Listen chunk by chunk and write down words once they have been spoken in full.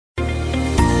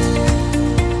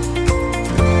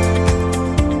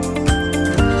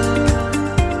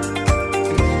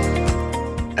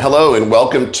Hello and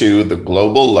welcome to the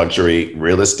Global Luxury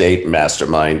Real Estate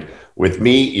Mastermind with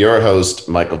me, your host,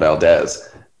 Michael Valdez.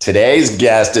 Today's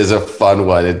guest is a fun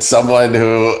one. It's someone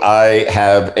who I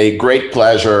have a great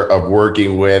pleasure of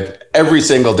working with every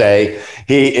single day.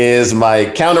 He is my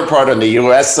counterpart on the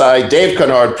US side, Dave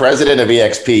Kennard, president of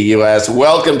eXp US.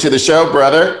 Welcome to the show,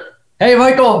 brother. Hey,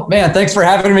 Michael. Man, thanks for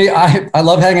having me. I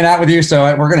love hanging out with you, so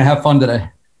we're going to have fun today.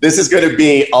 This is going to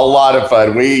be a lot of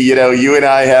fun. You and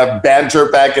I have banter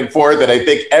back and forth, and I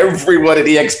think everyone at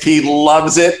eXp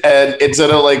loves it. And it's sort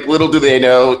of like, little do they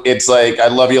know, it's like, I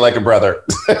love you like a brother.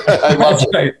 I love That's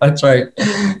right. That's right.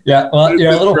 Yeah. Well,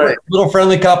 a little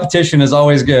friendly competition is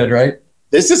always good, right?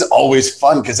 This is always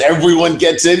fun because everyone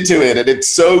gets into it, and it's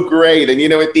so great. And,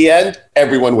 at the end,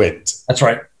 everyone wins. That's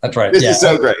right. That's right. This is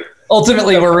so great.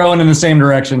 Ultimately, we're rowing in the same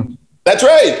direction. That's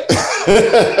right.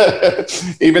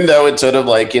 Even though it's sort of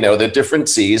like, the different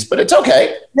seas, but it's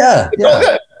okay. Yeah.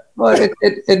 Yeah. Well,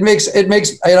 it makes,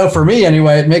 for me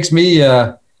anyway, it makes me,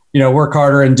 work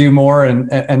harder and do more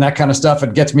and that kind of stuff.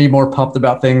 It gets me more pumped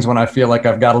about things when I feel like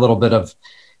I've got a little bit of,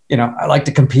 I like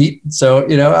to compete. So,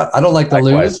 I don't like to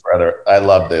lose. Brother, I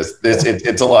love this.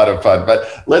 It's a lot of fun,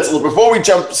 but before we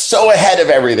jump so ahead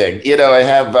of everything,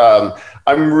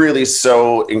 I'm really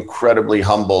so incredibly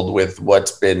humbled with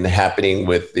what's been happening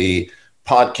with the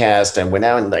podcast, and we're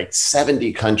now in like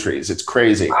 70 countries. It's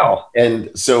crazy. Wow.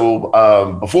 And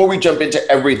so before we jump into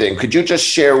everything, could you just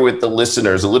share with the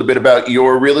listeners a little bit about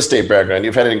your real estate background?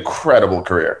 You've had an incredible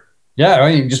career. Yeah,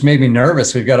 well, you just made me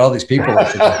nervous. We've got all these people.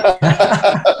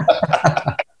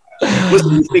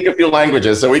 Listen, we speak a few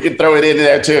languages, so we can throw it in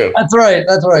there too. That's right.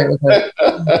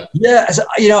 Yeah, so,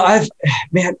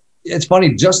 it's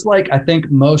funny, just like I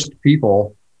think most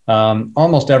people,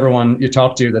 almost everyone you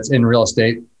talk to that's in real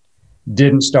estate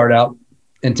didn't start out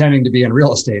intending to be in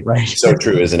real estate, right? So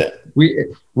true, isn't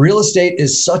it? Real estate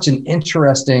is such an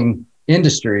interesting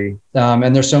industry,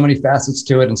 and there's so many facets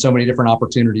to it and so many different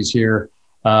opportunities here.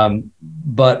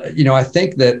 But, I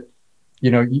think that,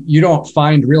 you don't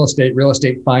find real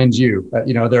estate finds you.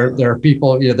 There are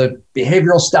people, the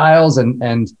behavioral styles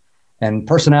and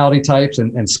personality types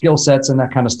and skill sets and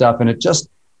that kind of stuff. And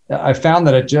I found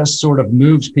that it just sort of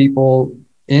moves people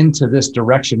into this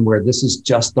direction where this is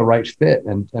just the right fit.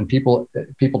 And people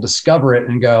discover it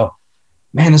and go,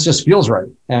 man, this just feels right.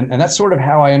 And that's sort of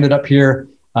how I ended up here.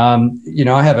 I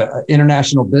have an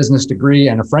international business degree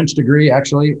and a French degree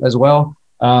actually as well.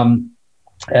 That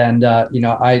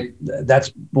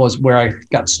was where I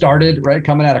got started, right?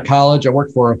 Coming out of college, I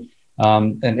worked for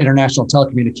an international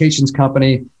telecommunications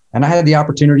company. And I had the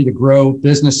opportunity to grow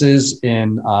businesses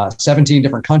in 17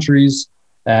 different countries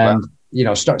and,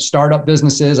 start up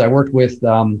businesses. I worked with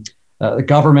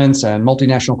governments and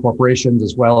multinational corporations,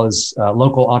 as well as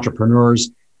local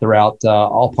entrepreneurs throughout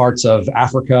all parts of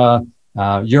Africa,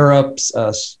 Europe,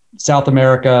 South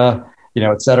America,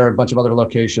 et cetera, a bunch of other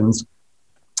locations.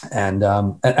 And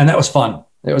that was fun.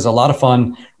 It was a lot of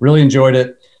fun, really enjoyed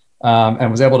it. And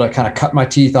was able to kind of cut my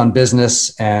teeth on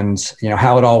business and,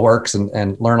 how it all works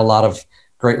and learn a lot of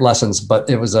great lessons. But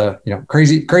it was a,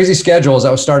 crazy schedule as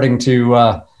I was starting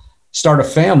to start a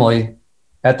family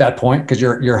at that point, because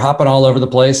you're hopping all over the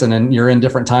place and then you're in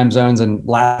different time zones and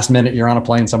last minute you're on a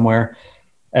plane somewhere.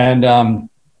 And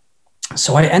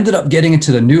so I ended up getting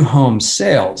into the new home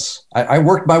sales. I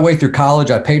worked my way through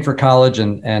college. I paid for college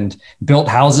and built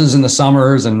houses in the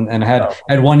summers and had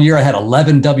 1 year I had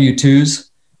 11 W-2s.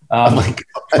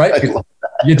 Right?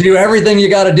 You do everything you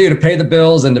got to do to pay the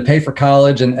bills and to pay for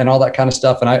college and all that kind of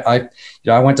stuff. And I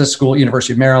went to school at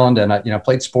University of Maryland and I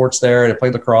played sports there and I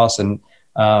played lacrosse and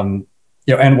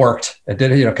worked. I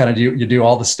did, you do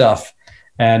all the stuff.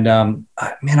 And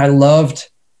I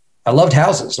loved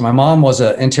houses. My mom was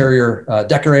an interior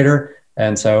decorator.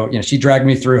 And so, she dragged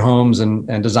me through homes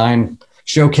and design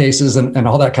showcases and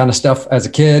all that kind of stuff as a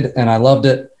kid. And I loved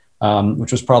it.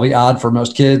 Which was probably odd for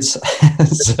most kids.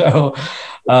 So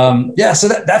that's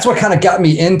what kind of got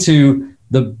me into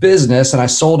the business. And I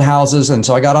sold houses. And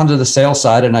so I got onto the sales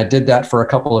side and I did that for a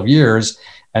couple of years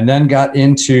and then got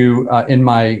into, in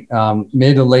my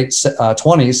mid to late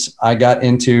 20s, I got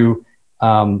into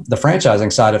the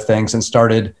franchising side of things and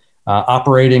started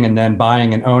operating and then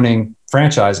buying and owning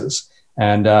franchises.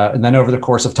 And then over the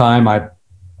course of time, I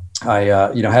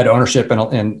had ownership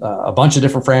in a bunch of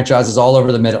different franchises all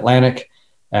over the Mid-Atlantic,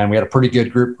 and we had a pretty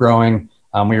good group growing.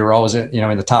 We were always, in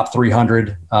the top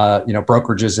 300,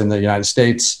 brokerages in the United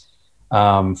States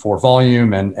for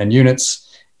volume and units,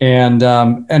 and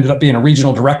ended up being a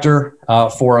regional director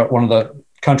for one of the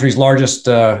country's largest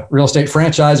real estate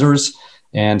franchisors,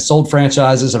 and sold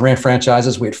franchises and ran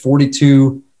franchises. We had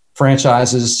 42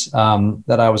 franchises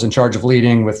that I was in charge of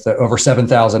leading with over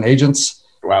 7,000 agents.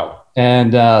 Wow.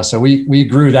 And so we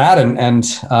grew that and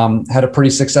had a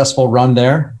pretty successful run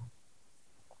there.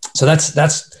 So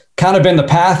that's kind of been the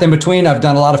path in between. I've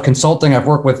done a lot of consulting. I've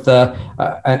worked with,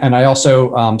 and I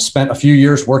also spent a few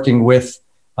years working with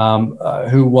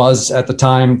who was at the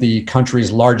time the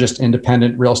country's largest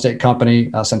independent real estate company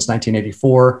since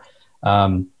 1984.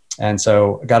 And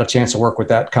so I got a chance to work with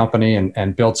that company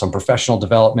and build some professional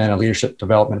development and leadership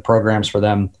development programs for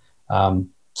them.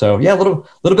 So yeah, a little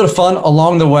bit of fun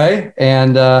along the way.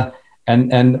 And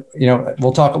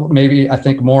we'll talk maybe I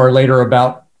think more later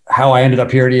about how I ended up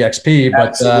here at EXP. But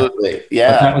absolutely,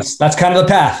 yeah, but that's kind of the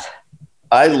path.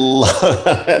 I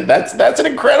love that's an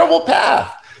incredible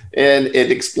path. And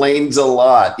it explains a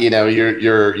lot.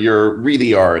 You're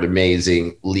really are an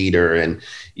amazing leader, and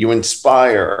you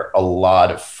inspire a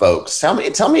lot of folks. Tell me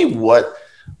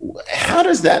how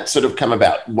does that sort of come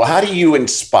about? Well, how do you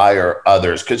inspire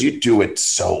others? Because you do it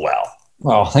so well.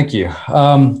 Oh, thank you.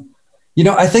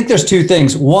 I think there's two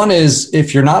things. One is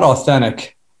if you're not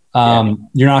authentic,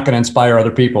 you're not going to inspire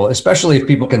other people, especially if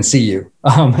people can see you.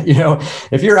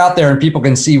 If you're out there and people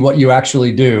can see what you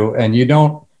actually do and you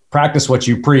don't practice what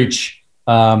you preach,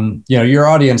 your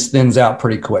audience thins out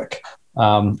pretty quick,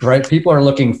 right? People are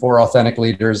looking for authentic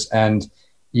leaders, and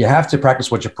you have to practice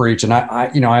what you preach. And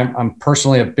I'm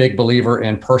personally a big believer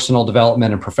in personal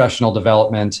development and professional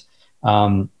development,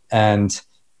 and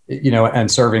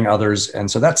serving others.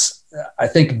 And so that's, I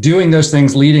think, doing those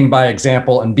things, leading by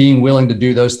example, and being willing to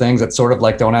do those things. That's sort of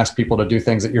like, don't ask people to do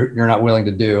things that you're not willing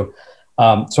to do.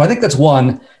 So I think that's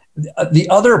one. The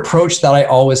other approach that I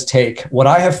always take, what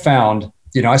I have found,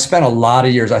 I spent a lot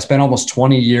of years, I spent almost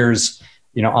 20 years,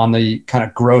 on the kind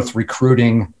of growth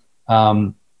recruiting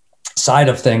side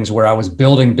of things, where I was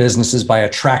building businesses by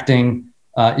attracting,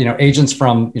 agents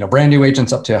from, brand new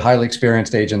agents up to highly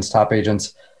experienced agents, top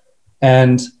agents.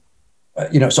 And,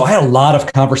 so I had a lot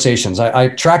of conversations. I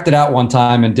tracked it out one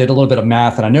time and did a little bit of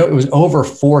math, and I know it was over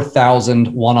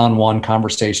 4,000 one-on-one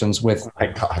conversations with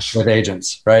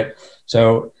agents, right?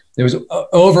 So it was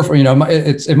over,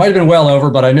 it might've been well over,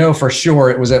 but I know for sure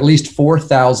it was at least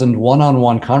 4,000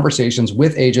 one-on-one conversations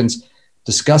with agents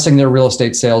discussing their real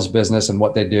estate sales business and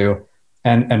what they do.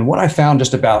 And what I found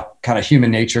just about kind of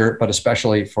human nature, but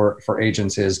especially for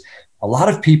agents, is a lot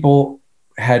of people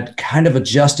had kind of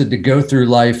adjusted to go through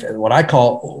life, what I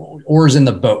call oars in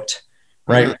the boat,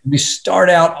 right? Mm-hmm. We start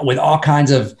out with all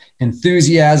kinds of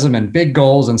enthusiasm and big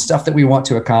goals and stuff that we want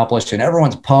to accomplish, and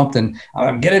everyone's pumped, and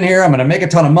I'm getting here, I'm going to make a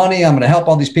ton of money, I'm going to help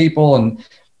all these people.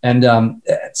 And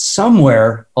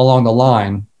somewhere along the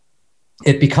line,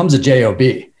 it becomes a job,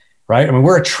 right? I mean,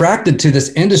 we're attracted to this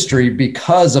industry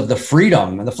because of the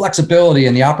freedom and the flexibility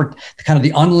and the kind of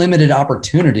the unlimited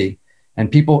opportunity. And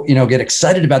people, get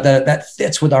excited about that. That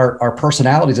fits with our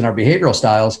personalities and our behavioral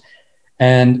styles.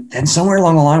 And somewhere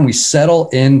along the line, we settle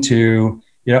into,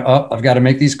 I've got to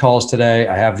make these calls today.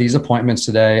 I have these appointments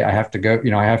today. I have to go,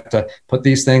 I have to put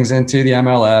these things into the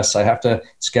MLS. I have to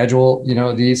schedule,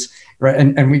 these, right?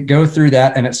 And we go through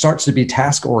that, and it starts to be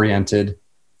task oriented,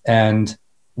 and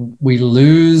we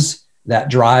lose that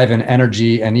drive and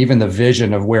energy and even the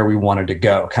vision of where we wanted to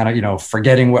go, kind of,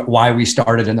 forgetting why we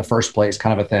started in the first place,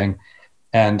 kind of a thing.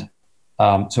 And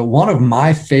so one of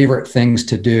my favorite things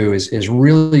to do is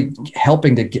really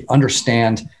helping to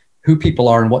understand who people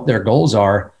are and what their goals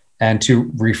are, and to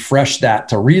refresh that,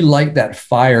 to relight that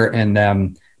fire in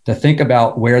them, to think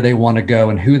about where they want to go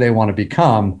and who they want to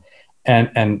become,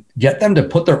 and get them to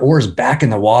put their oars back in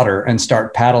the water and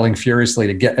start paddling furiously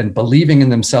to get, and believing in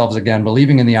themselves again,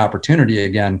 believing in the opportunity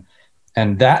again.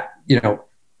 And that,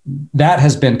 that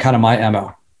has been kind of my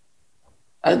MO.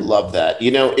 I love that.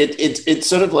 It's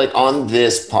sort of like on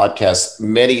this podcast,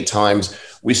 many times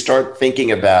we start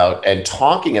thinking about and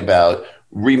talking about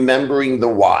remembering the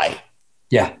why.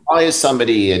 Yeah. Why is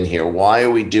somebody in here? Why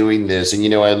are we doing this? And,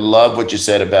 I love what you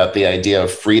said about the idea of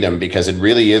freedom, because it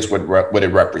really is what it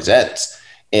represents.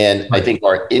 And right. I think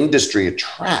our industry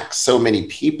attracts so many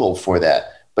people for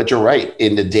that. But you're right.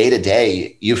 In the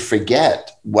day-to-day, you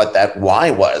forget what that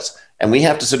why was. And we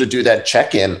have to sort of do that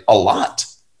check-in a lot.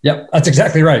 Yep, that's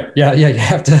exactly right. Yeah. You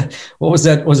have to. What was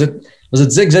that? Was it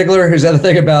Zig Ziglar who's had a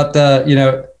thing about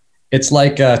it's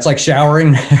like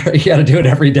showering. You got to do it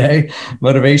every day.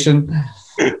 Motivation.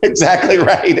 Exactly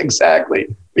right.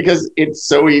 Exactly, because it's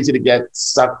so easy to get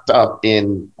sucked up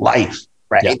in life,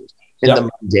 right? Yep. In the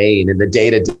mundane, in the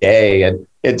day to day, and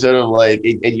it's sort of like,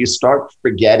 and you start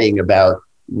forgetting about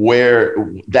where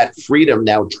that freedom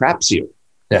now traps you.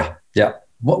 Yeah.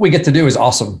 what we get to do is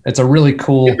awesome. It's a really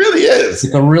cool, It really is.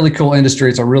 it's a really cool industry.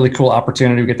 It's a really cool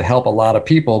opportunity. We get to help a lot of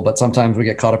people, but sometimes we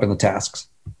get caught up in the tasks.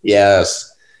 Yes.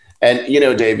 And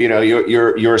Dave,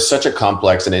 you're such a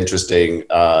complex and interesting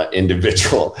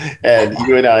individual, and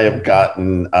you and I have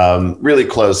gotten really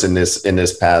close in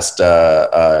this past.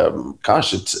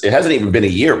 Gosh, it hasn't even been a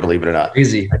year, believe it or not.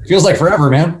 Crazy. It feels like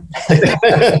forever, man.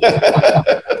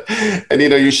 And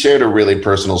you shared a really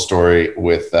personal story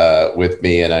with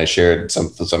me, and I shared some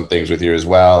things with you as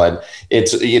well. And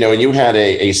it's and you had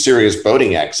a serious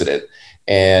boating accident.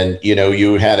 And,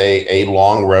 you had a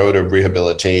long road of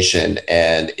rehabilitation,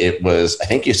 and it was, I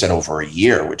think you said over a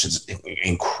year, which is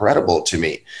incredible to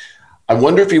me. I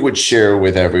wonder if you would share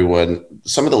with everyone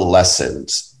some of the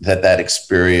lessons that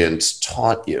experience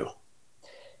taught you.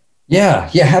 Yeah.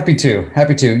 Happy to.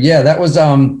 Yeah. That was,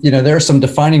 there are some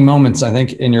defining moments, I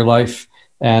think, in your life,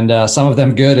 and some of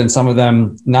them good and some of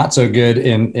them not so good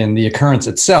in the occurrence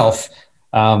itself.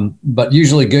 But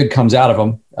usually good comes out of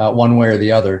them one way or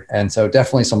the other. And so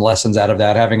definitely some lessons out of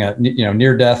that, having a,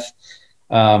 near death,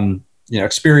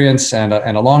 experience and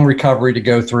a long recovery to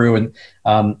go through. And,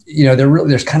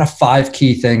 there's kind of 5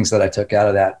 key things that I took out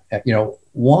of that.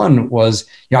 One was,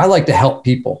 I like to help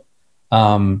people.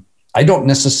 I don't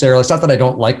necessarily, it's not that I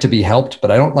don't like to be helped,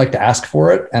 but I don't like to ask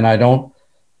for it. And I don't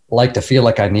like to feel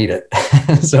like I need it.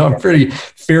 So I'm pretty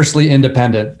fiercely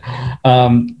independent.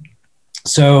 The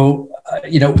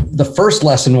first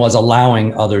lesson was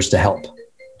allowing others to help.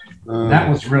 That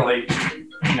was really,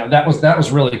 that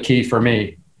was really key for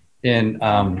me. So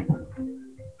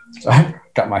I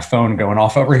got my phone going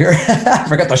off over here. I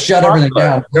forgot to shut everything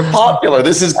down. You're popular.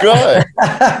 This is good.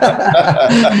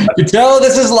 You tell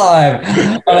this is live.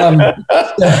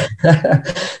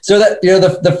 So that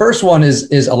the first one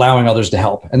is allowing others to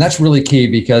help, and that's really key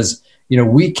because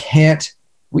we can't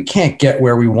get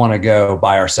where we want to go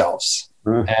by ourselves.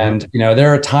 Mm-hmm. And,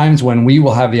 there are times when we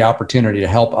will have the opportunity to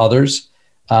help others.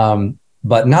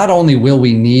 But not only will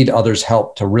we need others'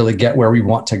 help to really get where we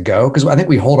want to go, because I think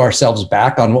we hold ourselves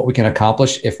back on what we can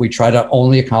accomplish if we try to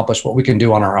only accomplish what we can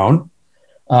do on our own.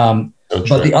 But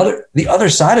the other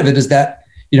side of it is that,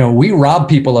 we rob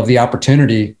people of the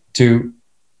opportunity to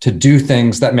do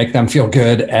things that make them feel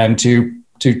good and to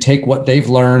take what they've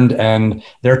learned and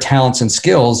their talents and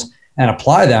skills and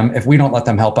apply them if we don't let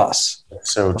them help us.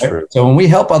 So true. Right? So when we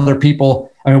help other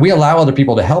people, we allow other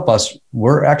people to help us,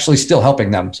 we're actually still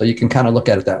helping them. So you can kind of look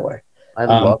at it that way. I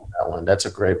love that one. That's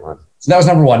a great one. So that was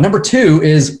number one. Number two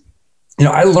is,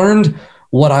 I learned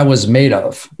what I was made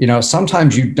of.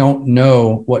 Sometimes you don't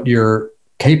know what you're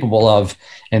capable of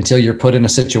until you're put in a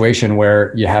situation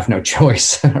where you have no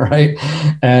choice. Right.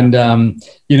 And,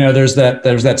 there's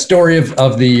that story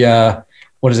of the,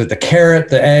 what is it? The carrot,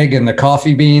 the egg, and the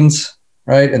coffee beans,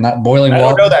 right? And that boiling water. I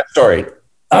don't know that story.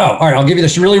 Oh, all right. I'll give you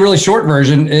this really, really short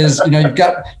version is, you've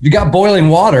got boiling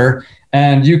water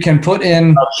and you can put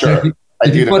in, you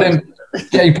put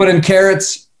in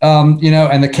carrots, and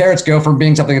the carrots go from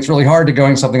being something that's really hard to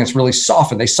going something that's really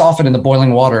soft. And they soften in the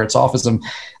boiling water. It softens them.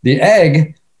 The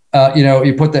egg,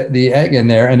 you put the egg in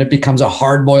there and it becomes a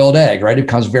hard boiled egg, right? It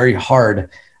becomes very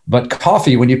hard. But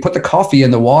coffee, when you put the coffee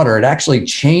in the water, it actually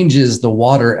changes the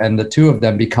water and the two of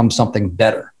them become something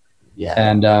better.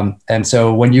 Yeah. And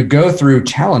so when you go through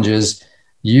challenges,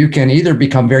 you can either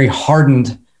become very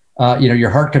hardened, your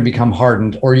heart can become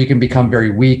hardened, or you can become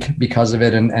very weak because of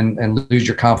it and lose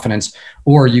your confidence,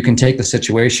 or you can take the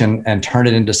situation and turn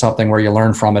it into something where you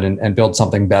learn from it and build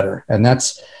something better. And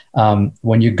that's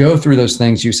when you go through those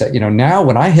things, you say, now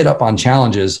when I hit up on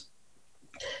challenges,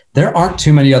 there aren't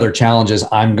too many other challenges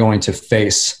I'm going to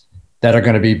face that are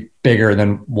going to be bigger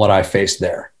than what I faced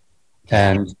there.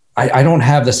 And I don't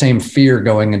have the same fear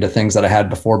going into things that I had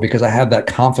before because I have that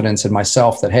confidence in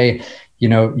myself that, hey,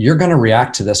 you're going to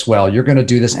react to this well, you're going to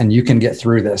do this and you can get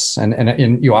through this. And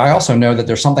I also know that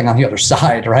there's something on the other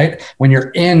side, right? When you're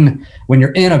in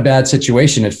a bad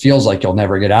situation, it feels like you'll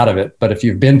never get out of it. But if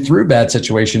you've been through bad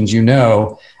situations,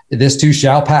 this too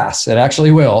shall pass. It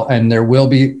actually will. And there will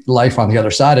be life on the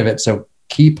other side of it. So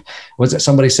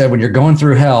somebody said, when you're going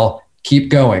through hell,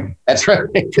 keep going. That's right.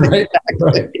 Right?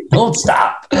 Don't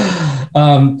stop.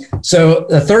 So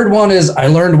the third one is I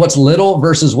learned what's little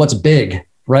versus what's big,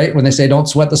 right? When they say, don't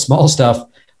sweat the small stuff,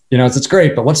 it's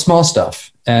great, but what's small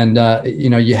stuff? And,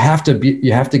 you have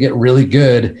to get really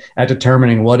good at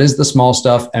determining what is the small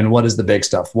stuff and what is the big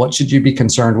stuff. What should you be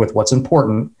concerned with? What's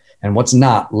important? And what's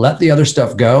not. Let the other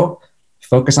stuff go.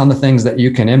 Focus on the things that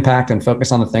you can impact and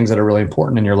focus on the things that are really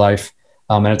important in your life.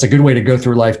 And it's a good way to go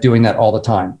through life doing that all the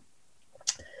time.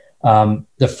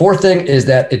 The fourth thing is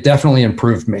that it definitely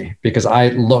improved me, because I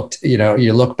looked,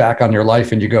 you look back on your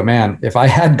life and you go, man, if I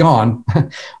had gone,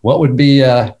 what would be,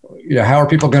 how are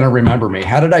people going to remember me?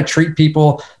 How did I treat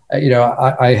people?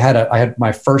 I had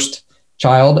my first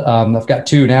child. I've got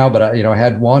two now, but I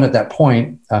had one at that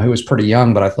point who was pretty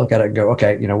young, but I look at it and go,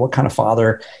 okay, what kind of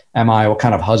father am I? What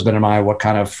kind of husband am I? What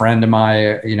kind of friend am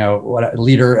I? What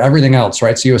leader, everything else,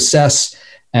 right? So you assess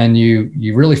and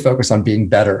you really focus on being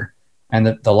better. And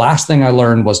the last thing I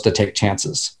learned was to take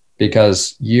chances,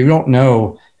 because you don't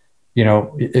know,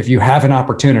 if you have an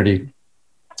opportunity,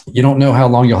 you don't know how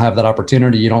long you'll have that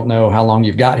opportunity. You don't know how long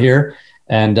you've got here,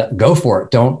 and go for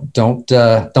it.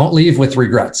 Don't leave with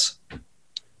regrets.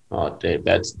 Oh, Dave,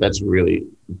 that's really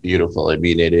beautiful. I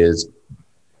mean, it's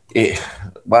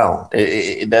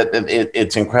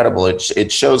incredible.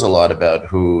 It shows a lot about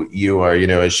who you are.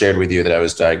 I shared with you that I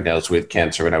was diagnosed with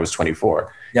cancer when I was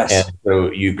 24. Yes. And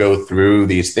so you go through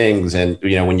these things, and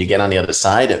when you get on the other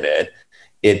side of it,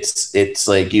 it's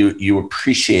like you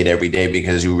appreciate every day,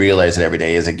 because you realize that every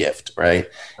day is a gift, right?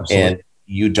 Absolutely. And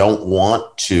you don't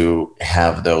want to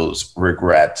have those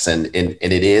regrets, and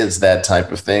it is that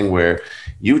type of thing where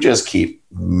you just keep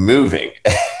moving.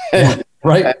 Yeah,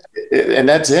 right. And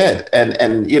that's it.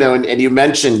 And you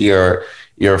mentioned your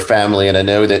family, and I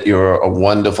know that you're a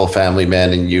wonderful family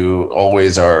man, and you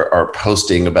always are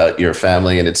posting about your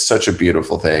family, and it's such a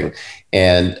beautiful thing.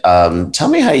 And tell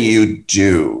me how you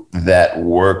do that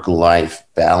work-life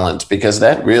balance, because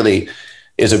that really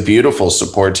is a beautiful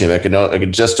support team. I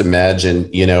can just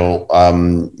imagine,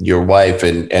 your wife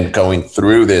and going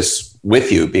through this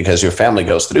with you, because your family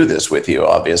goes through this with you,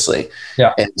 obviously.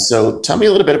 Yeah. And so tell me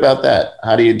a little bit about that.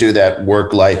 How do you do that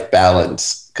work-life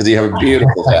balance? Because you have a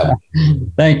beautiful family.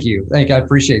 Thank you. I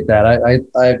appreciate that.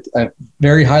 I'm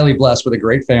very highly blessed with a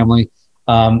great family.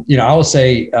 I will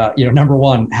say, number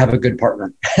one, have a good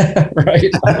partner,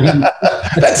 right?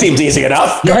 That seems easy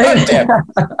enough. Right?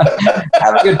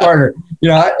 Have a good partner.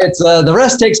 It's the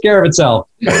rest takes care of itself.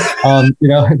 But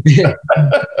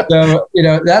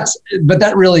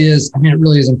that really is, it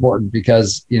really is important,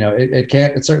 because,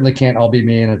 it certainly can't all be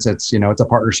me, and it's a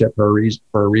partnership for a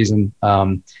reason.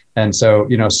 And so,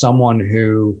 someone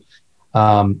who,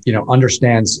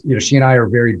 understands, she and I are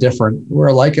very different. We're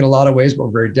alike in a lot of ways, but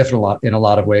we're very different in a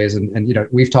lot of ways. And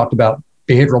we've talked about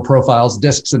behavioral profiles,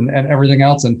 discs, and everything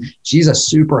else. And she's a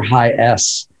super high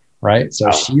S, right? So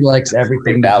she likes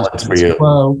everything balance for you,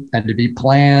 and to be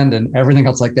planned and everything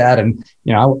else like that. And,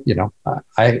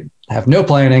 I have no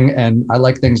planning, and I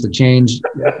like things to change,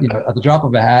 at the drop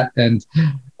of a hat. And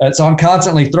so I'm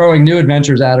constantly throwing new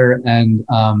adventures at her. And,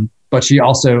 but she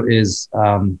also is,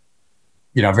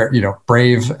 very,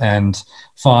 brave and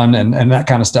fun and that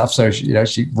kind of stuff. So,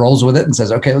 she rolls with it and says,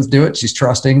 okay, let's do it. She's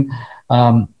trusting.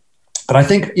 But I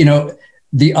think,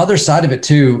 the other side of it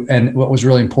too, and what was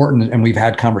really important, and we've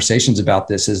had conversations about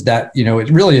this, is that, it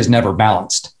really is never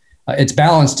balanced. It's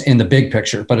balanced in the big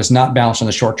picture, but it's not balanced in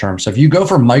the short term. So if you go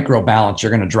for micro balance, you're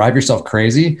going to drive yourself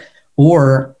crazy,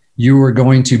 or you are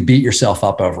going to beat yourself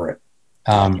up over it.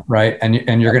 Right.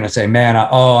 And you're going to say, man,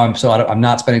 I'm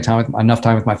not spending enough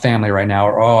time with my family right now,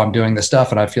 or, I'm doing this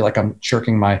stuff and I feel like I'm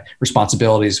shirking my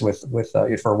responsibilities with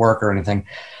for work or anything.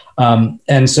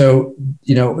 And so,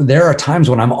 there are times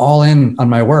when I'm all in on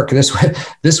my work.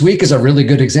 This week is a really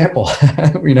good example.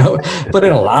 Put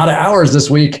in a lot of hours this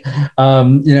week.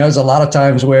 There's a lot of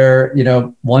times where,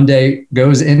 one day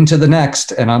goes into the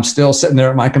next, and I'm still sitting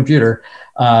there at my computer,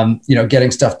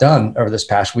 getting stuff done over this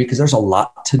past week, because there's a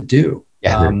lot to do.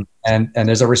 Yeah. And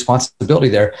there's a responsibility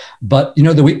there. But,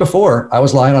 the week before, I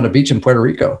was lying on a beach in Puerto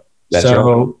Rico.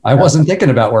 I wasn't thinking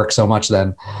about work so much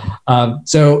then.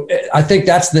 So I think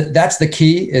that's the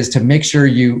key, is to make sure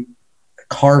you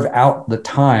carve out the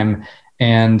time.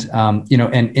 And,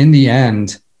 and in the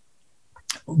end,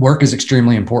 work is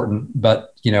extremely important.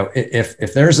 But,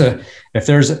 if there's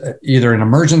either an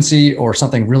emergency or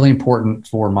something really important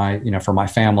for my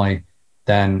family,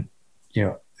 then,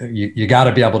 you got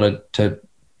to be able to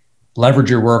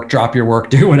leverage your work, drop your work,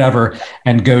 do whatever,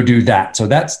 and go do that. So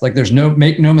that's like,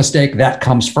 make no mistake, that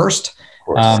comes first.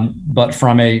 But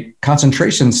from a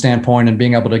concentration standpoint and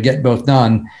being able to get both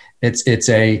done, it's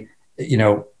a,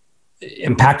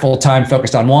 impactful time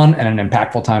focused on one and an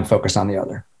impactful time focused on the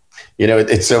other.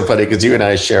 It's so funny, because you and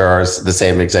I share the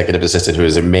same executive assistant, who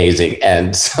is amazing.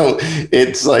 And so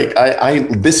it's like, I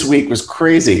this week was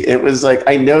crazy. It was like,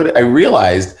 I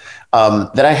realized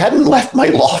that I hadn't left my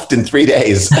loft in 3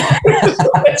 days.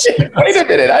 Wait a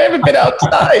minute, I haven't been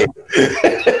outside.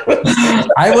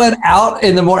 I went out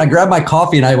in the morning. I grabbed my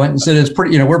coffee and I went and said, "It's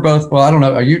pretty." We're both. Well, I don't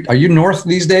know. Are you north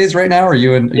these days right now? Or are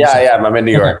you in? Yeah, I am. I'm in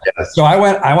New York. Okay. Yes. So I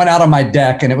went out on my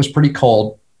deck and it was pretty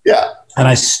cold. Yeah. And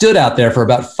I stood out there for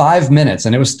about 5 minutes,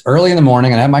 and it was early in the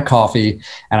morning, and I had my coffee,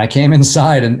 and I came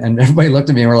inside, and everybody looked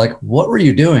at me and were like, "What were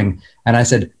you doing?" And I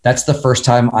said, "That's the first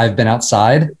time I've been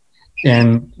outside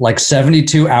in like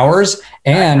 72 hours.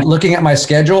 And looking at my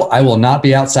schedule, I will not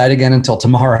be outside again until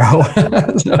tomorrow."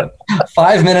 So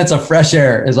 5 minutes of fresh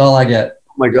air is all I get.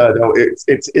 Oh my God, no,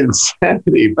 it's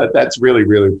insanity, but that's really,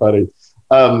 really funny.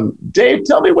 Dave,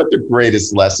 tell me what the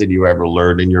greatest lesson you ever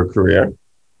learned in your career.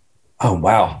 Oh,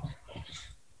 wow.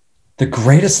 The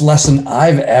greatest lesson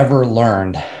I've ever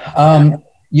learned. I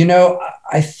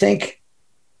think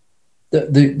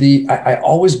I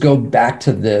always go back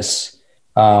to this,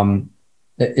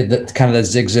 the kind of the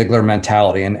Zig Ziglar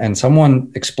mentality. And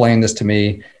someone explained this to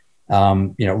me,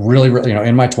 really,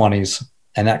 in my 20s.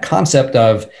 And that concept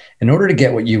of, in order to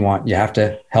get what you want, you have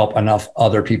to help enough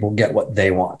other people get what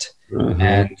they want. Mm-hmm.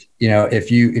 And,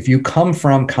 if you come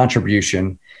from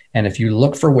contribution, and if you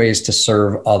look for ways to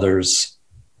serve others,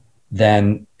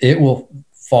 then it will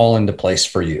fall into place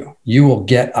for you. You will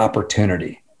get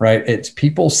opportunity, right? It's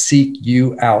people seek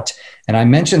you out. And I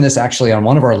mentioned this actually on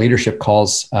one of our leadership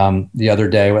calls the other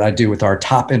day, what I do with our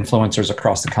top influencers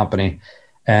across the company.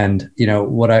 And,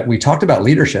 we talked about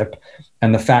leadership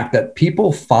and the fact that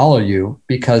people follow you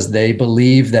because they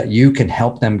believe that you can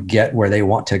help them get where they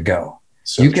want to go.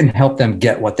 So you can help them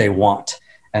get what they want.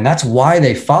 And that's why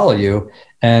they follow you.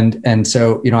 And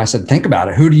so, I said, think about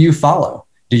it. Who do you follow?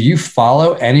 Do you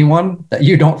follow anyone that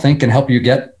you don't think can help you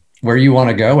get where you want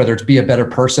to go, whether it's be a better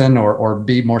person or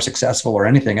be more successful or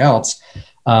anything else?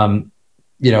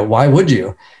 Why would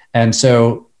you? And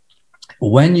so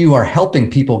when you are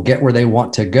helping people get where they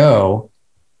want to go,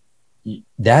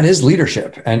 that is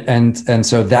leadership. And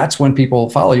so that's when people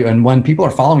follow you. And when people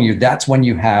are following you, that's when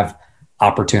you have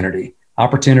opportunity.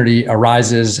 Opportunity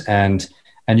arises and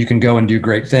you can go and do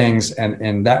great things.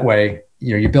 And that way,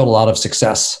 you build a lot of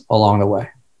success along the way.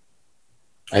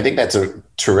 I think that's a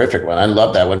terrific one. I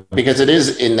love that one because it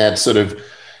is in that sort of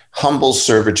humble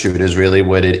servitude is really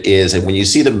what it is. And when you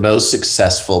see the most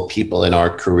successful people in our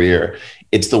career,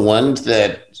 it's the ones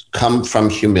that come from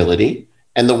humility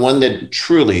and the one that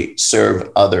truly serve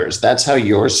others. That's how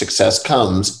your success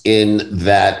comes in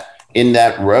that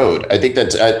road. I think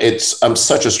that's I'm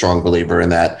such a strong believer in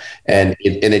that. And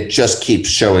it just keeps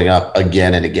showing up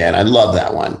again and again. I love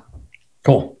that one.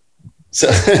 Cool. So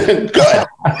good.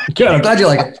 Good. I'm glad you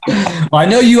like it. Well, I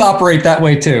know you operate that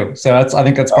way too. So I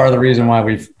think that's part of the reason why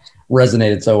we've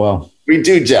resonated so well. We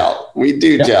do gel.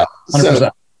 Gel. 100%. So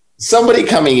somebody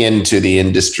coming into the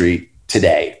industry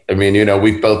today, I mean,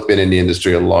 we've both been in the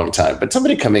industry a long time, but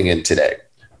somebody coming in today,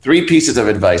 3 pieces of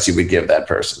advice you would give that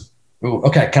person. Ooh,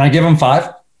 okay. Can I give them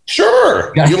 5?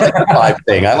 Sure. You like the 5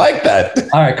 thing. I like that.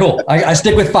 All right, cool. I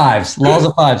stick with 5s, laws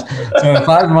of 5s. So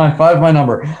 5 is my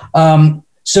number.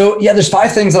 So yeah, there's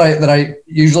 5 things that I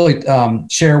usually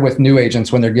share with new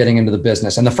agents when they're getting into the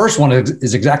business. And the first one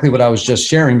is exactly what I was just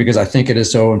sharing because I think it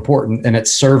is so important, and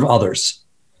it's serve others.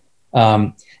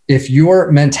 If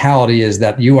your mentality is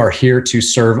that you are here to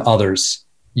serve others,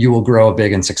 you will grow a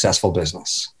big and successful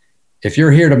business. If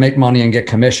you're here to make money and get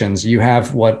commissions, you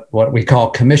have what we call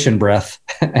commission breath,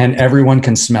 and everyone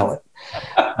can smell it,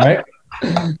 right?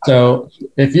 So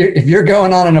if you're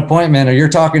going on an appointment or you're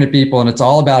talking to people and it's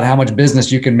all about how much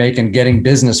business you can make and getting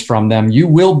business from them, you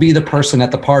will be the person at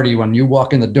the party when you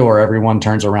walk in the door, everyone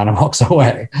turns around and walks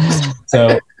away.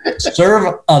 So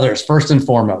serve others first and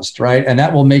foremost, right? And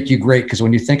that will make you great because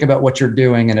when you think about what you're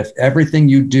doing and if everything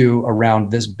you do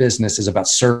around this business is about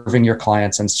serving your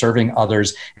clients and serving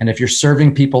others, and if you're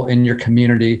serving people in your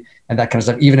community and that kind of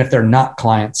stuff, even if they're not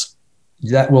clients,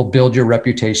 that will build your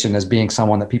reputation as being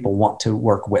someone that people want to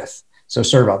work with. So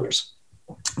serve others.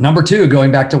 Number 2,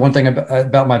 going back to one thing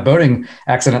about my boating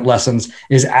accident lessons,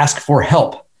 is ask for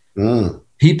help.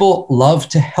 People love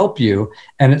to help you.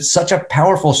 And it's such a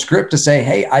powerful script to say,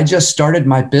 hey, I just started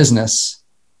my business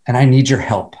and I need your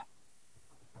help.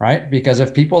 Right? Because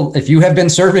if you have been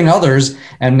serving others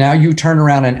and now you turn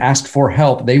around and ask for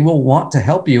help, they will want to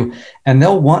help you and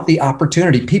they'll want the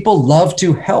opportunity. People love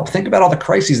to help. Think about all the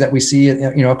crises that we see,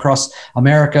 across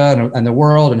America and the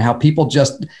world, and how people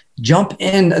just jump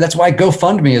in. That's why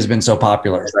GoFundMe has been so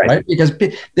popular, right? Because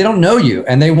they don't know you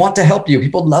and they want to help you.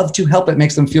 People love to help. It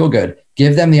makes them feel good.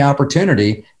 Give them the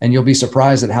opportunity and you'll be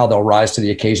surprised at how they'll rise to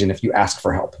the occasion if you ask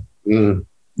for help.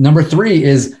 Number 3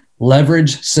 is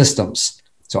leverage systems.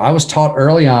 So I was taught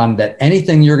early on that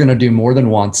anything you're going to do more than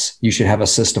once, you should have a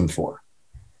system for.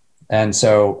 And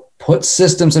so put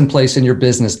systems in place in your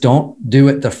business. Don't do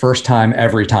it the first time,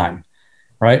 every time,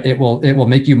 right? It will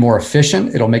make you more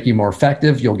efficient. It'll make you more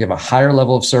effective. You'll give a higher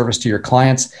level of service to your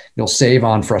clients. You'll save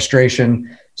on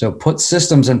frustration. So put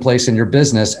systems in place in your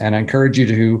business, and I encourage you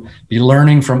to be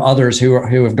learning from others who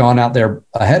have gone out there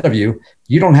ahead of you.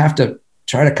 You don't have to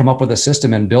try to come up with a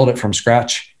system and build it from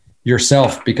scratch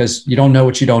yourself, because you don't know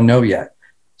what you don't know yet.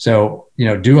 So,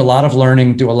 do a lot of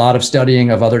learning, do a lot of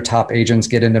studying of other top agents,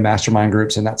 get into mastermind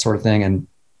groups and that sort of thing,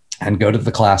 and go to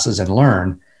the classes and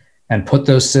learn and put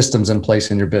those systems in place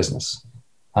in your business.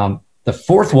 The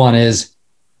fourth one is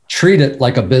treat it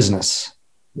like a business.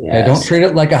 Yes. Okay? Don't treat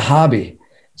it like a hobby.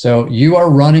 So you are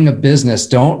running a business.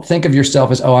 Don't think of yourself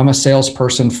as, I'm a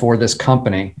salesperson for this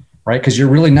company, right? Because you're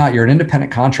really not. You're an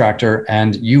independent contractor,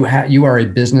 and you are a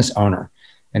business owner.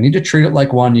 You need to treat it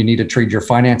like one. You need to treat your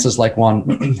finances like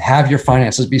one. Have your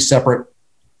finances be separate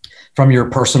from your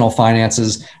personal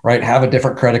finances, right? Have a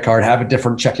different credit card, have a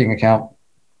different checking account,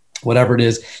 whatever it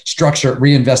is. Structure it,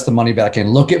 reinvest the money back in.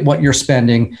 Look at what you're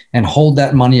spending and hold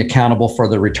that money accountable for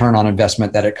the return on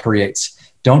investment that it creates.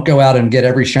 Don't go out and get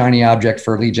every shiny object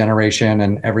for lead generation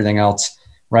and everything else,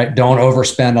 right? Don't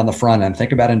overspend on the front end.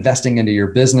 Think about investing into your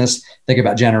business. Think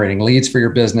about generating leads for your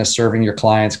business, serving your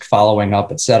clients, following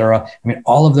up, et cetera. I mean,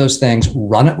 all of those things.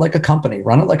 Run it like a company,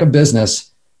 run it like a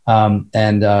business,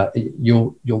 and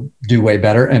you'll do way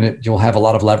better, and you'll have a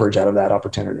lot of leverage out of that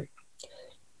opportunity.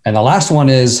 And the last one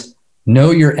is know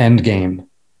your end game.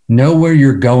 Know where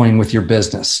you're going with your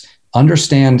business.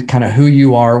 Understand kind of who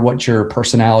you are, what your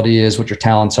personality is, what your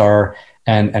talents are,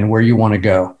 and where you want to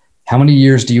go. How many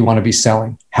years do you want to be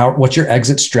selling? What's your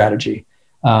exit strategy?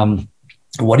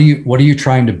 What are you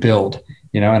trying to build?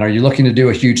 And are you looking to do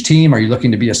a huge team? Are you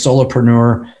looking to be a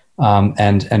solopreneur?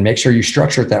 And make sure you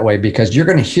structure it that way, because you're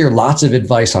going to hear lots of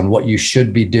advice on what you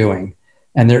should be doing.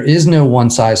 And there is no one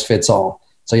size fits all.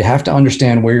 So you have to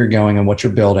understand where you're going and what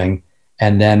you're building,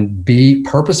 and then be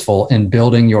purposeful in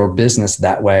building your business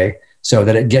that way so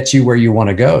that it gets you where you want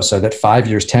to go. So that 5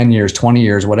 years, 10 years, 20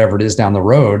 years, whatever it is down the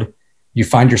road, you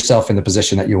find yourself in the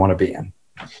position that you want to be in.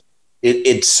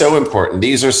 It's so important.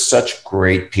 These are such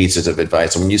great pieces of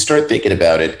advice. And when you start thinking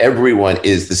about it, everyone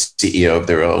is the CEO of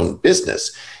their own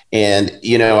business. And,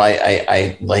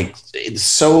 I like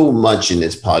so much in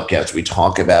this podcast, we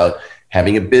talk about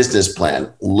having a business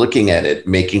plan, looking at it,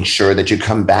 making sure that you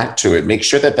come back to it, make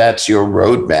sure that that's your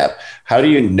roadmap. How do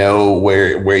you know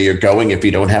where you're going if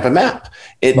you don't have a map?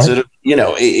 It's right. Sort of,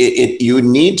 you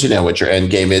need to know what your end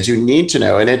game is. You need to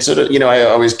know. And it's sort of, I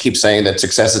always keep saying that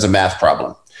success is a math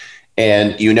problem.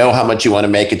 And you know how much you want to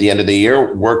make at the end of the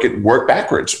year, work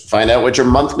backwards, find out what your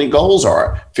monthly goals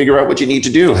are, figure out what you need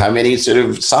to do. How many sort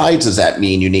of sides does that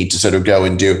mean you need to sort of go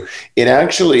and do? It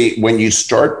actually, when you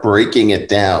start breaking it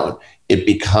down, it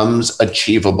becomes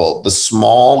achievable. The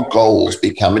small goals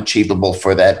become achievable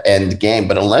for that end game.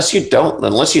 But unless you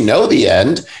know the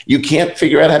end, you can't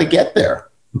figure out how to get there.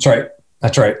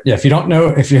 That's right. Yeah. If you don't know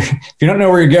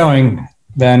where you're going,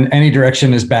 then any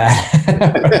direction is bad.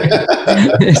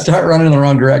 You start running in the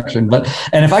wrong direction.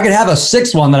 And if I could have a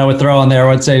sixth one that I would throw on there,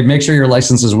 I would say, make sure your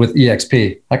license is with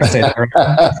EXP. I can say that.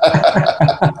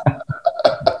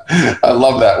 I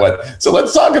love that one. So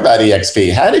let's talk about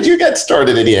EXP. How did you get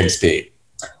started at EXP?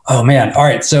 Oh man. All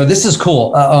right. So this is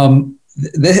cool.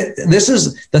 This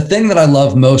is the thing that I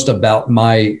love most about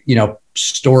my,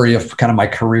 story of kind of my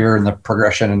career and the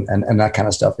progression and that kind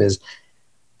of stuff is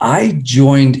I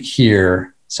joined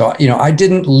here. So, I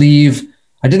didn't leave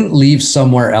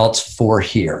somewhere else for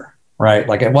here, right?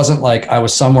 Like it wasn't like I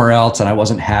was somewhere else and I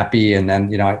wasn't happy. And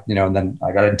then, and then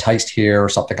I got enticed here or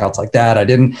something else like that. I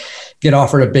didn't get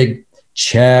offered a big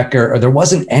check or there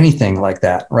wasn't anything like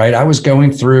that, right? I was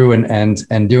going through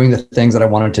and doing the things that I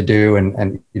wanted to do.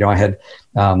 And I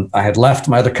had left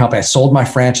my other company. I sold my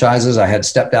franchises. I had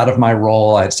stepped out of my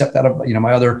role. I had stepped out of,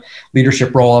 my other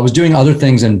leadership role. I was doing other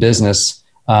things in business.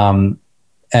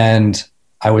 And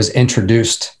I was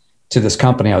introduced to this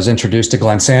company. I was introduced to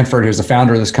Glenn Sanford, who's the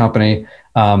founder of this company,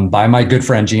 by my good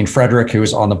friend, Gene Frederick, who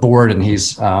is on the board. And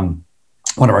he's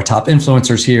one of our top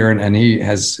influencers here. And he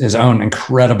has his own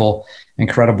incredible,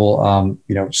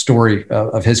 story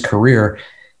of his career.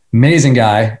 Amazing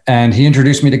guy. And he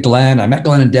introduced me to Glenn. I met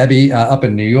Glenn and Debbie up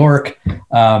in New York.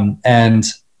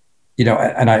 As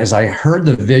I heard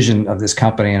the vision of this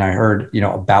company and I heard,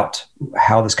 about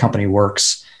how this company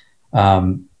works,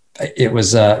 it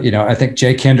was, I think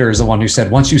Jay Kinder is the one who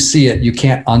said, once you see it, you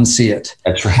can't unsee it.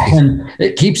 That's right. And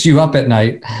it keeps you up at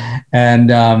night.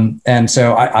 And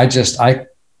so I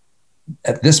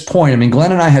at this point,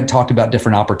 Glenn and I had talked about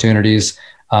different opportunities.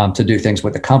 to do things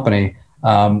with the company.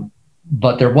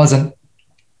 But there wasn't,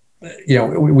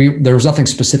 there was nothing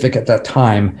specific at that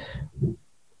time.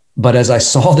 But as I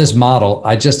saw this model,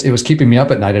 it was keeping me up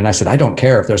at night. And I said, I don't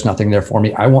care if there's nothing there for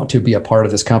me. I want to be a part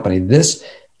of this company. This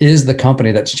is the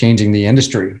company that's changing the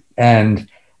industry. And,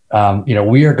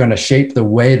 we are going to shape the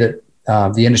way that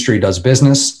the industry does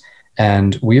business.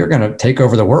 And we are going to take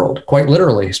over the world, quite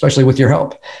literally, especially with your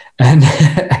help.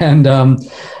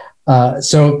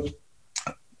 So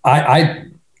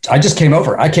I just came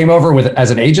over. I came over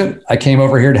as an agent. I came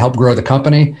over here to help grow the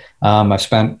company. I've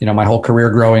spent, my whole career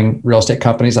growing real estate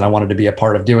companies, and I wanted to be a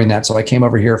part of doing that. So I came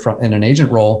over here in an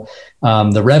agent role.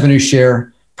 The revenue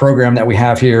share program that we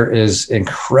have here is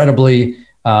incredibly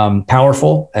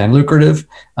powerful and lucrative,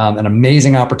 an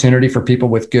amazing opportunity for people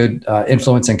with good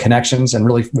influence and connections, and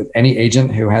really with any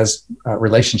agent who has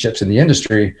relationships in the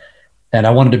industry. And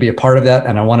I wanted to be a part of that.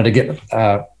 And I wanted to get,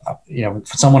 if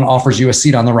someone offers you a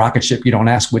seat on the rocket ship, you don't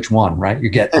ask which one, right? You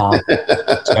get on.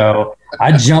 So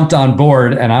I jumped on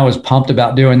board, and I was pumped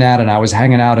about doing that. And I was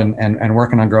hanging out and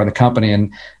working on growing the company.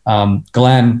 And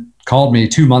Glenn called me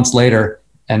 2 months later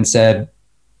and said,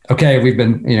 okay, we've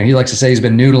been, he likes to say he's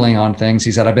been noodling on things.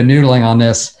 He said, I've been noodling on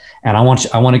this, and I want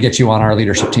to get you on our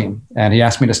leadership team. And he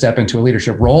asked me to step into a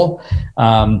leadership role.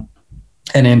 And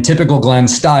in typical Glenn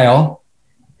style,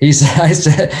 I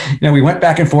said, we went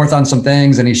back and forth on some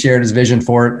things, and he shared his vision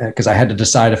for it because I had to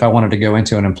decide if I wanted to go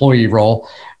into an employee role.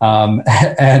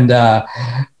 The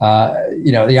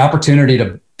opportunity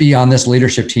to be on this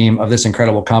leadership team of this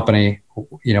incredible company,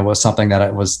 was something that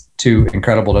it was too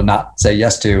incredible to not say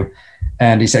yes to.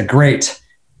 And he said, great.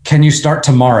 Can you start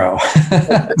tomorrow?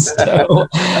 So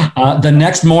the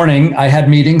next morning I had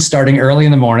meetings starting early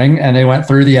in the morning, and they went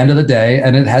through the end of the day,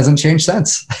 and it hasn't changed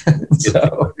since. It's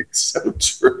so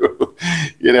true.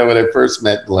 When I first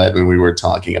met Glenn, when we were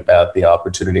talking about the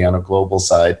opportunity on a global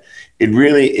side, it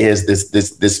really is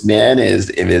this man he's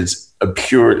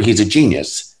a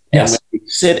genius. Yes. And when you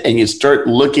sit and you start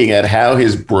looking at how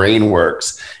his brain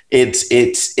works,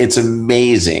 it's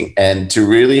amazing. And to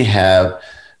really have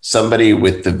somebody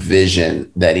with the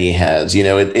vision that he has,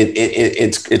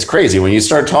 it's crazy. When you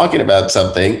start talking about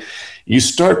something, you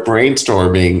start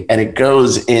brainstorming, and it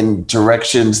goes in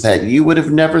directions that you would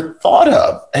have never thought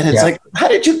of. And it's like, how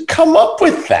did you come up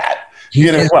with that?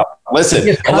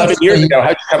 Listen, 11 years ago,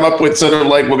 how'd you come up with sort of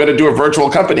like, we're going to do a virtual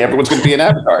company, everyone's going to be an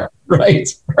avatar? Right.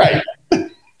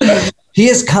 He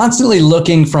is constantly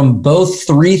looking from both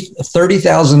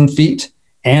 30,000 feet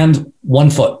and 1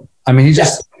 foot. I mean,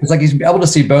 it's like he's able to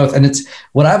see both. And it's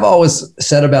what I've always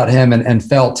said about him and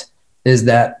felt is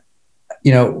that,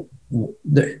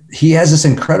 he has this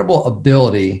incredible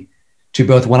ability to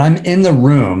both, when I'm in the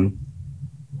room,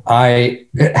 I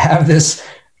have this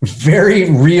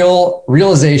very real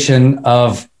realization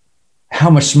of how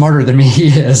much smarter than me he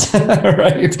is,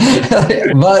 right?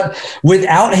 But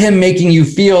without him making you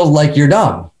feel like you're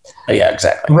dumb. Yeah,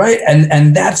 exactly. Right.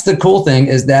 And that's the cool thing,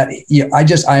 is that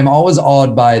I'm always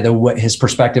awed by his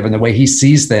perspective and the way he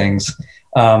sees things.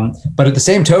 But at the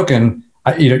same token,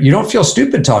 you don't feel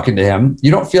stupid talking to him. You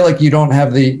don't feel like you don't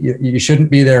have you shouldn't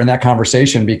be there in that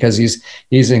conversation, because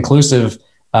he's inclusive.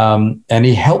 And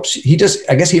he helps,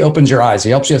 I guess he opens your eyes.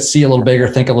 He helps you see a little bigger,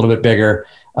 think a little bit bigger.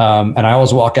 And I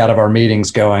always walk out of our meetings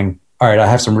going, all right, I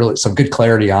have some good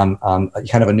clarity on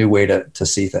kind of a new way to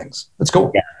see things. That's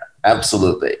cool. Yeah,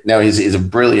 absolutely. No, he's a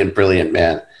brilliant, brilliant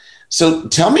man. So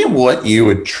tell me what you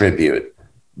attribute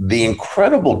the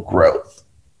incredible growth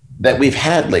that we've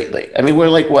had lately. I mean, we're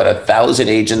like, 1,000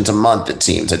 agents a month, it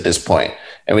seems, at this point.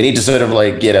 And we need to sort of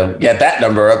get that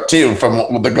number up too,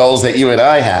 from the goals that you and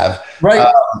I have. Right.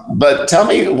 But tell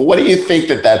me, what do you think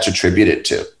that's attributed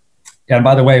to? Yeah, and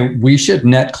by the way, we should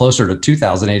net closer to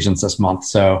 2,000 agents this month.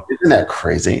 So isn't that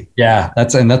crazy? Yeah,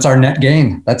 that's our net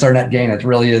gain. That's our net gain. It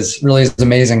really is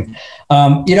amazing.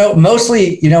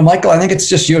 Mostly, Michael, I think it's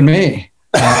just you and me.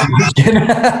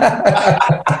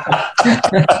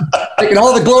 Taking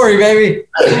all the glory, baby.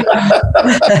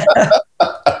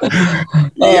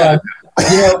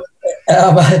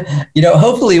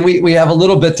 Hopefully we have a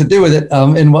little bit to do with it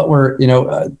in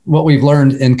what we've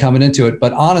learned in coming into it.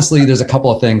 But honestly, there's a couple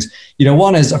of things.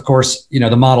 One is, of course,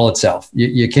 the model itself.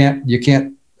 You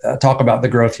can't talk about the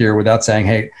growth here without saying,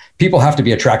 hey, people have to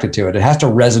be attracted to it. It has to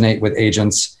resonate with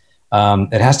agents.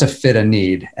 It has to fit a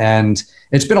need. And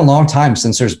it's been a long time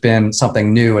since there's been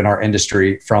something new in our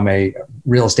industry from a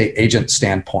real estate agent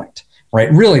standpoint,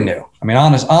 right? Really new. I mean,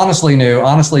 honestly new,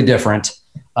 honestly different.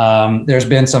 There's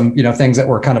been some, things that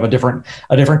were kind of a different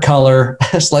color,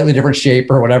 slightly different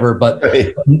shape or whatever, but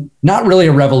not really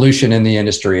a revolution in the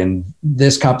industry. And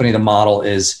this company, the model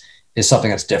is something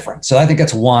that's different. So I think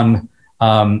that's one.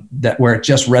 that where it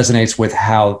just resonates with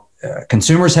how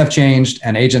consumers have changed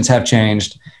and agents have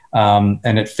changed,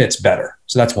 and it fits better.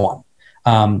 So that's one.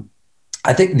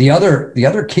 I think the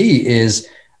other key is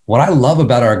what I love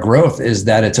about our growth is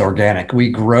that it's organic. We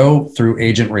grow through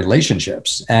agent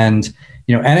relationships, and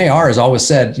NAR has always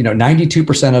said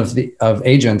 92% of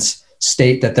agents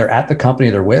state that they're at the company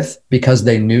they're with because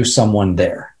they knew someone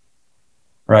there.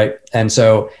 Right. And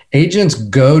so agents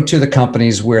go to the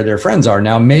companies where their friends are.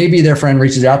 Now, maybe their friend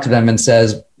reaches out to them and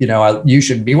says, you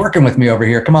should be working with me over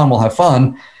here. Come on, we'll have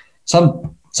fun.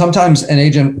 Sometimes an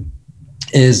agent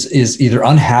is either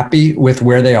unhappy with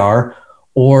where they are,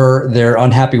 or they're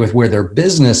unhappy with where their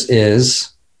business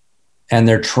is, and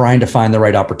they're trying to find the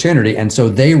right opportunity. And so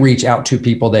they reach out to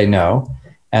people they know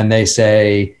and they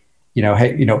say,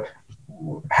 hey,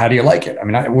 how do you like it? I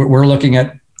mean, we're looking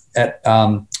at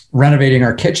renovating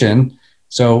our kitchen.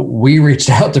 So we reached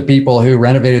out to people who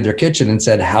renovated their kitchen and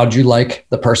said, how'd you like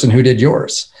the person who did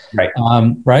yours? Right.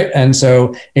 Right. And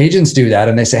so agents do that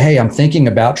and they say, hey, I'm thinking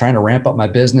about trying to ramp up my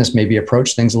business, maybe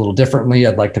approach things a little differently.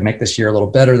 I'd like to make this year a little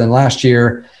better than last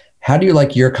year. How do you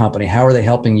like your company? How are they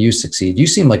helping you succeed? You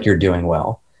seem like you're doing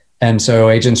well. And so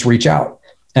agents reach out.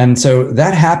 And so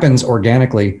that happens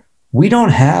organically. We don't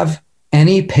have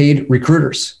any paid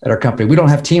recruiters at our company. We don't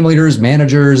have team leaders,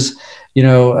 managers,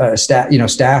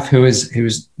 staff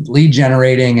who's lead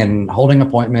generating and holding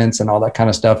appointments and all that kind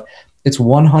of stuff. It's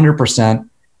 100%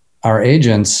 our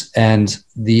agents and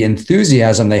the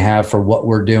enthusiasm they have for what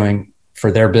we're doing for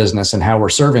their business and how we're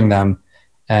serving them.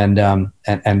 And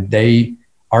they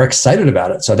are excited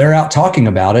about it. So they're out talking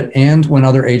about it. And when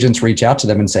other agents reach out to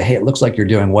them and say, hey, it looks like you're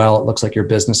doing well. It looks like your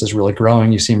business is really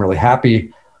growing. You seem really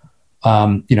happy.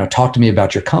 Talk to me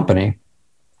about your company.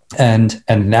 And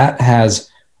that has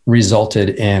resulted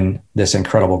in this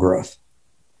incredible growth.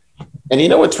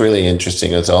 And what's really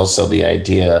interesting is also the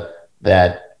idea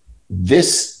that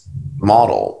this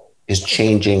model is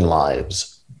changing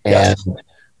lives. Yes. And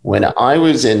when I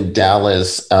was in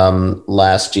Dallas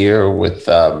last year with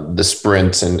the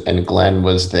sprints, and Glenn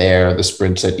was there, the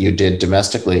sprints that you did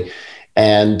domestically,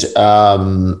 and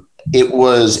it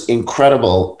was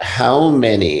incredible how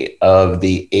many of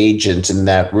the agents in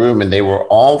that room, and they were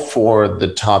all for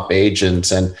the top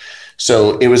agents. And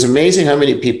so it was amazing how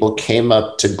many people came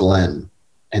up to Glenn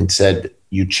and said,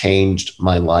 you changed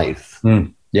my life.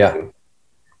 Yeah.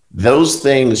 Those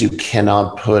things you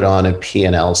cannot put on a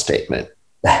P&L statement.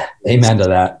 Amen to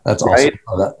that. That's awesome. Right?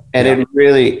 That. And it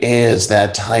really is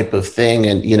that type of thing.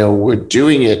 And, we're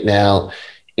doing it now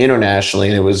internationally.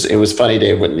 And it was funny,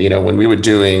 Dave, when we were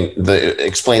doing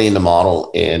explaining the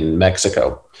model in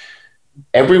Mexico,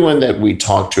 everyone that we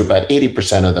talked to, about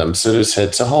 80% of them sort of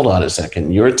said, so hold on a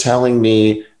second, you're telling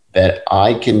me that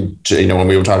I can, when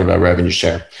we were talking about revenue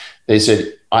share, they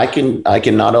said, I can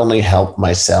not only help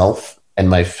myself and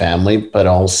my family, but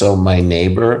also my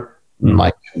neighbor,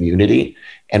 my community.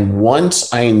 And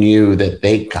once I knew that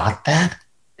they got that,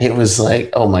 it was like,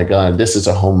 oh my God, this is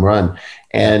a home run.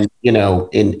 And, in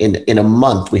a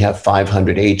month, we have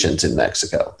 500 agents in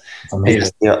Mexico. They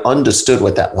understood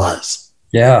what that was.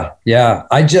 Yeah. Yeah.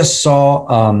 I just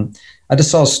saw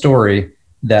a story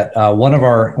that one of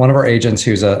our agents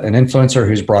who's an influencer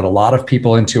who's brought a lot of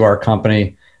people into our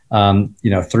company,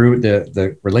 through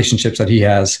the relationships that he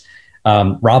has,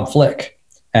 Rob Flick.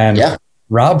 And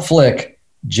Rob Flick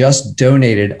just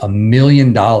donated $1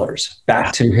 million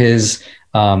back to his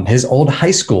old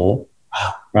high school,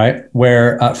 right?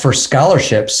 Where for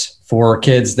scholarships for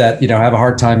kids that have a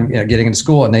hard time getting into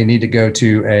school, and they need to go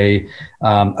to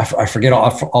I'll forget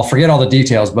all the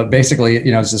details, but basically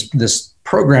it's this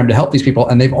program to help these people,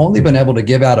 and they've only been able to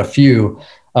give out a few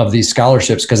of these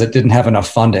scholarships because it didn't have enough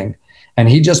funding. And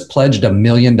he just pledged $1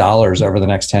 million over the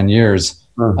next 10 years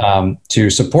to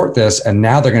support this. And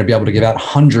now they're going to be able to give out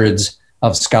hundreds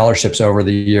of scholarships over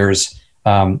the years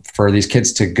for these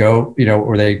kids to go,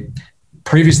 where they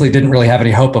previously didn't really have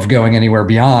any hope of going anywhere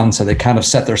beyond. So they kind of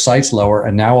set their sights lower.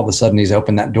 And now all of a sudden he's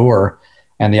opened that door,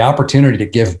 and the opportunity to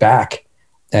give back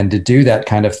and to do that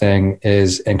kind of thing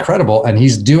is incredible. And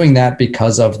he's doing that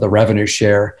because of the revenue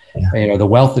share, the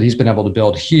wealth that he's been able to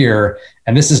build here.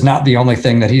 And this is not the only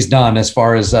thing that he's done as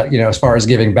far as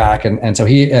giving back. And so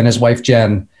he and his wife,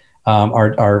 Jen,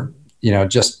 are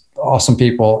just awesome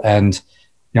people. And,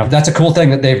 that's a cool thing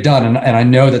that they've done. And I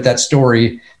know that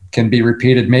story can be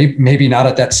repeated, maybe not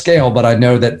at that scale, but I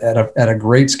know that at a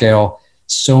great scale,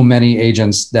 so many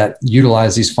agents that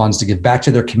utilize these funds to give back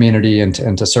to their community and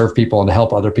to serve people and to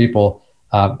help other people.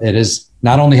 It is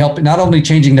not only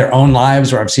changing their own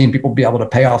lives, or I've seen people be able to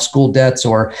pay off school debts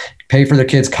or pay for their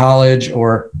kids' college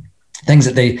or things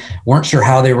that they weren't sure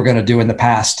how they were going to do in the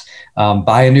past.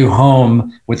 buy a new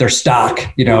home with their stock,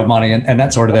 money and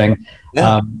that sort of thing.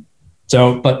 Yeah.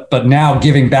 But now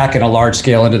giving back in a large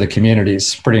scale into the community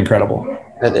is pretty incredible.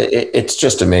 It's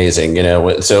just amazing,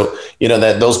 So,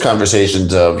 that those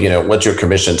conversations of, what's your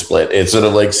commission split? It sort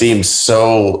of like seems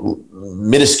so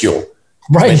minuscule.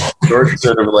 Right. You're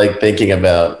sort of like thinking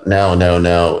about,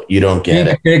 no, you don't get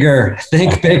it.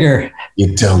 Think bigger.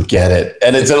 You don't get it.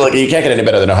 And it's sort of like, you can't get any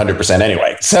better than 100%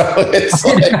 anyway. So it's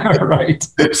like, right.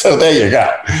 So there you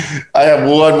go. I have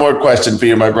one more question for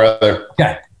you, my brother.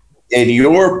 Okay. In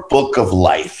your book of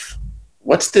life,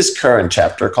 what's this current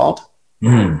chapter called?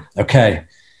 Okay.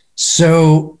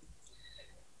 So,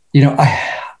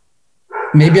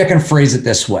 maybe I can phrase it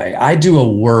this way. I do a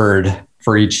word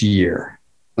for each year.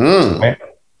 Right?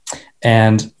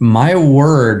 And my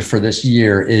word for this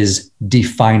year is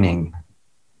defining.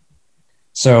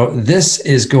 So this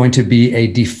is going to be a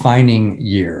defining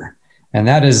year. And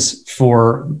that is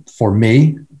for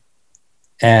me,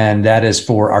 and that is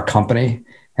for our company,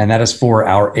 and that is for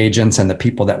our agents and the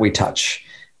people that we touch.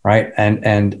 Right.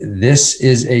 And this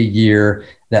is a year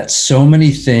that so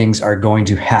many things are going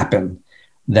to happen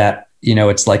that,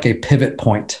 it's like a pivot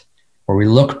point where we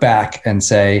look back and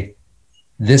say,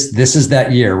 this is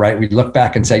that year, right? We look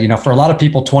back and say, for a lot of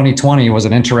people, 2020 was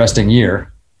an interesting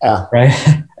year, right?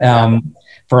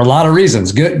 For a lot of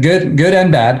reasons, good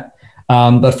and bad.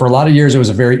 But for a lot of years, it was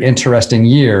a very interesting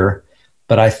year.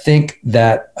 But I think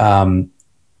that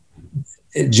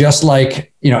just like,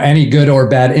 any good or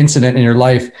bad incident in your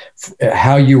life,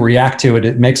 how you react to it,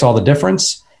 it makes all the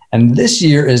difference. And this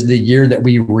year is the year that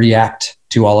we react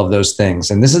to all of those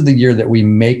things. And this is the year that we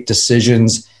make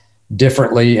decisions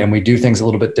differently and we do things a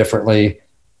little bit differently.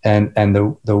 And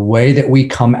the way that we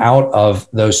come out of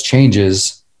those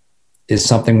changes is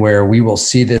something where we will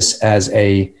see this as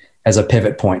a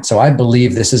pivot point. So I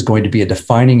believe this is going to be a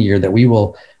defining year that we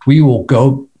will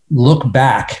go look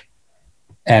back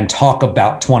and talk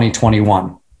about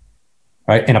 2021,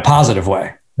 right? In a positive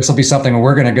way. This will be something where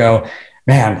we're going to go,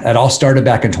 man, it all started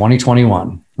back in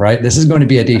 2021, right? This is going to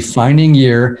be a defining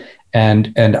year.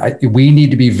 And we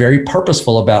need to be very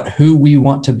purposeful about who we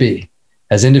want to be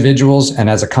as individuals and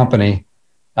as a company,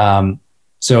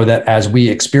 so that as we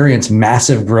experience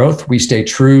massive growth, we stay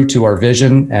true to our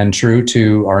vision and true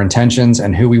to our intentions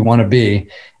and who we want to be.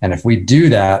 And if we do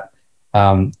that,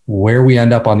 where we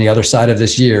end up on the other side of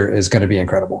this year is going to be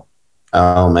incredible.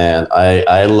 Oh, man,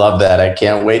 I love that. I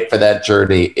can't wait for that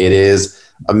journey. It is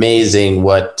amazing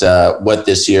what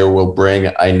this year will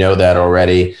bring. I know that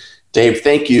already. Dave,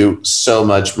 thank you so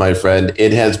much, my friend.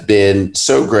 It has been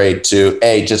so great to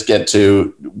just get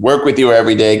to work with you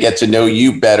every day, get to know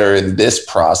you better in this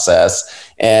process.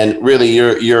 And really,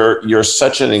 you're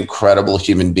such an incredible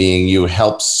human being. You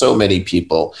help so many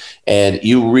people, and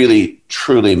you really,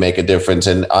 truly make a difference.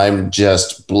 And I'm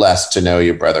just blessed to know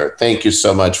you, brother. Thank you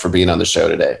so much for being on the show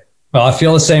today. Well, I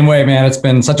feel the same way, man. It's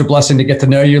been such a blessing to get to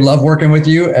know you, love working with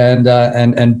you,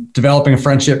 and developing a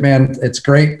friendship, man. It's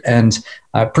great. And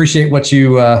I appreciate what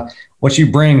you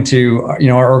bring to,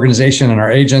 our organization and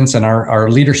our agents and our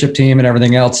leadership team and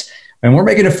everything else. And we're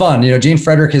making it fun. Gene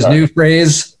Frederick, his new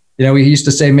phrase, he used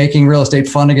to say making real estate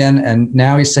fun again. And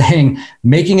now he's saying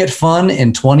making it fun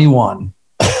in 21.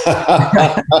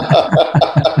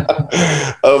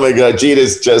 Oh my God, Gene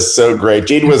is just so great.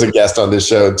 Gene was a guest on this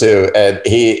show too, and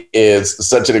he is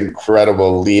such an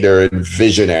incredible leader and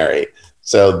visionary.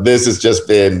 So this has just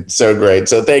been so great.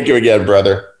 So thank you again,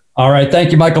 brother. All right.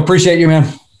 Thank you, Michael. Appreciate you,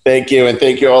 man. Thank you. And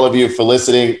thank you all of you for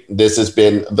listening. This has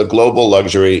been the Global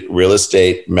Luxury Real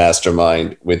Estate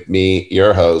Mastermind with me,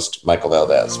 your host, Michael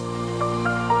Valdez.